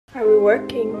You're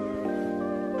working.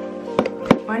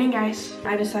 Morning guys.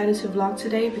 I decided to vlog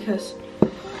today because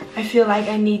I feel like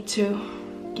I need to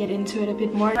get into it a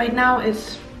bit more. Right now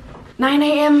it's 9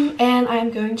 AM and I'm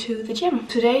going to the gym.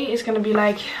 Today is gonna be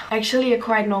like actually a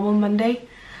quite normal Monday.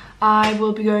 I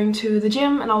will be going to the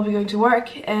gym and I'll be going to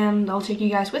work and I'll take you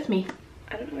guys with me.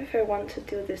 I don't know if I want to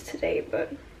do this today,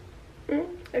 but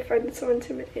I find it so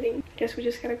intimidating. Guess we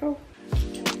just gotta go.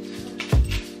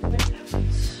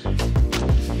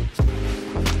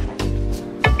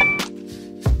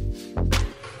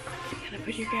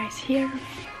 Put you guys here.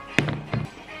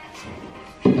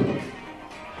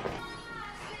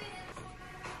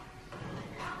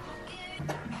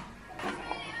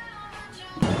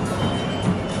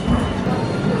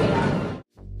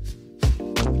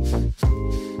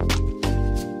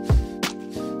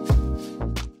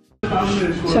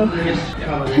 So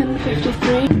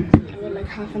 10:53. I got like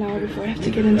half an hour before I have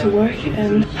to get into work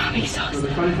and I'm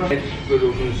exhausted.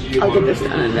 I'll get this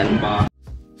done and then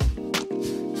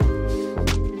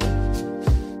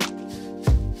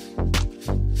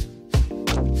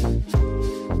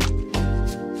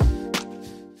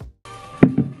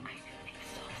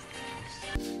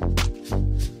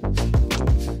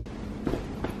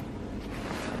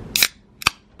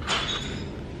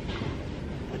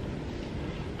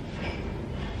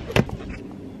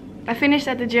I finished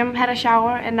at the gym, had a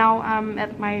shower, and now I'm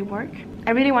at my work.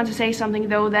 I really want to say something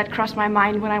though that crossed my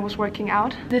mind when I was working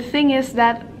out. The thing is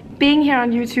that being here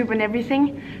on YouTube and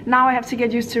everything, now I have to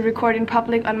get used to record in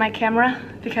public on my camera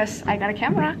because I got a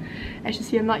camera. As you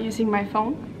see, I'm not using my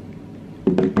phone.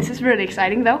 This is really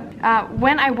exciting though.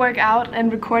 When I work out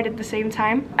and record at the same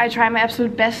time, I try my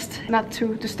absolute best not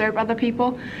to disturb other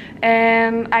people,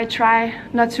 and I try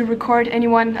not to record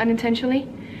anyone unintentionally.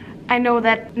 I know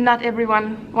that not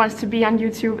everyone wants to be on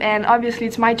YouTube, and obviously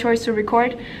it's my choice to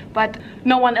record, but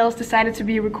no one else decided to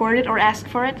be recorded or asked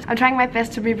for it. I'm trying my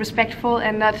best to be respectful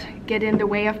and not get in the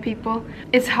way of people.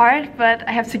 It's hard, but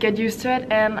I have to get used to it,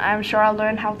 and I'm sure I'll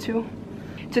learn how to.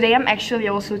 Today I'm actually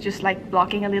also just like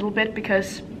vlogging a little bit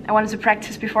because I wanted to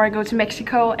practice before I go to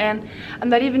Mexico, and I'm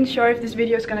not even sure if this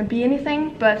video is gonna be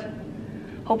anything, but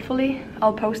hopefully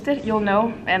I'll post it, you'll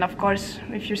know. And of course,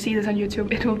 if you see this on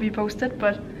YouTube, it will be posted,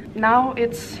 but now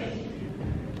it's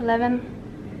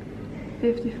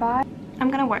 11:55. I'm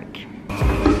gonna work.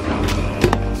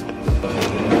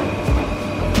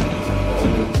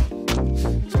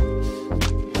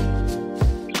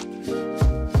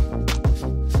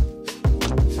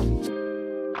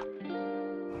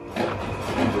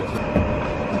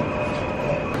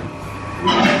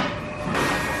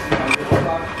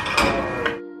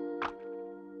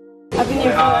 I've been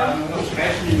here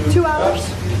for 2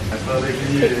 hours.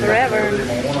 Take forever.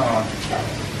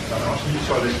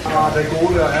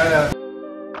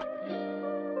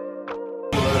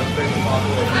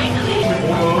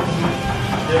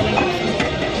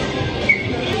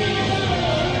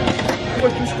 Du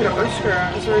skulle da også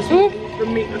gøre, og så er jeg sådan, hvad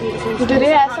mener du? Det er det,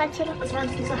 jeg har sagt til dig. Og så var jeg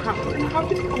sådan, så har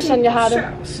du Sådan jeg har det.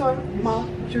 Så meget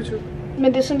YouTube.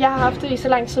 Men det er sådan, jeg har haft det i så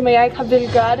lang tid, men jeg ikke har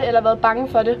ville gøre det, eller været bange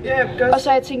for det. Ja, det og så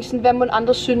har jeg tænkt sådan, hvad må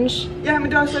andre synes? Ja,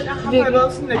 men det er også sådan, jeg har bare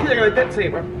været sådan, jeg gider ikke være den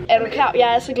taber. Er du klar?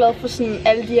 Jeg er så glad for sådan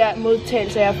alle de her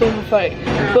modtagelser, jeg har fået fra folk. Ja.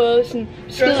 Både sådan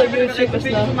beskeder på YouTube og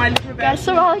sådan noget. Jeg er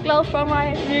så meget glad for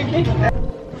mig, virkelig.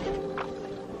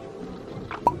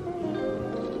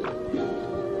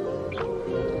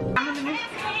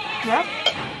 Ja.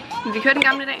 Vi kører den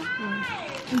gamle i dag.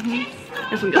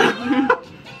 Jeg fungerede.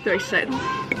 Det var exciting.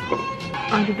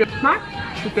 Ej, det bliver smagt.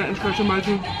 Det bliver altså så meget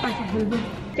til. Ej, for helvede.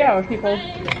 Det har jeg også lige prøvet.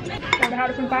 Hvad har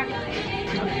du for en bank? Det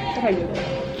har jeg ikke.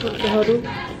 Hvad har du?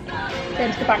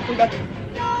 Danske Bank, det er godt.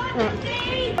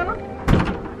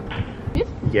 Ja.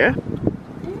 Ja.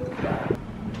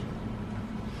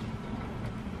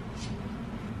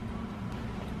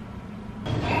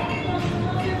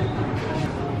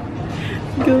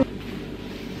 Good.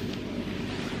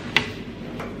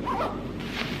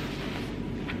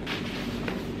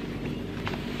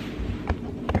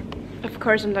 Of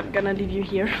course I'm not gonna leave you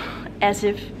here as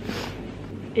if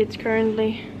it's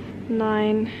currently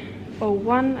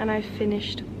 9:01 and I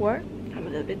finished work. I'm a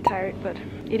little bit tired, but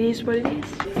it is what it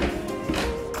is.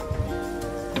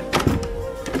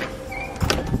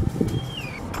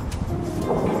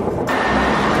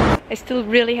 I still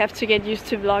really have to get used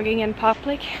to vlogging in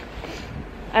public.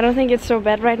 I don't think it's so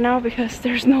bad right now because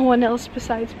there's no one else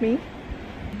besides me.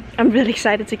 I'm really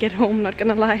excited to get home, not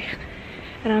gonna lie.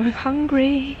 And I'm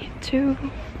hungry too.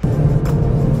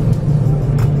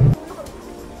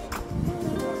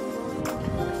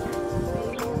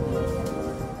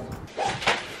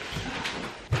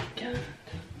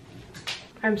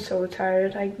 I I'm so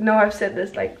tired. I know I've said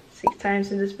this like 6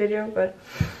 times in this video, but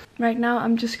right now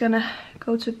I'm just gonna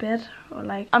go to bed, or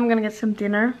like I'm gonna get some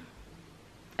dinner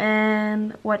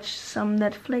and watch some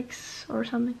Netflix or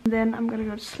something. Then I'm gonna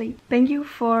go to sleep. Thank you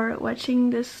for watching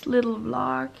this little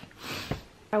vlog.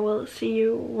 I will see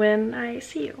you when I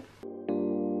see you.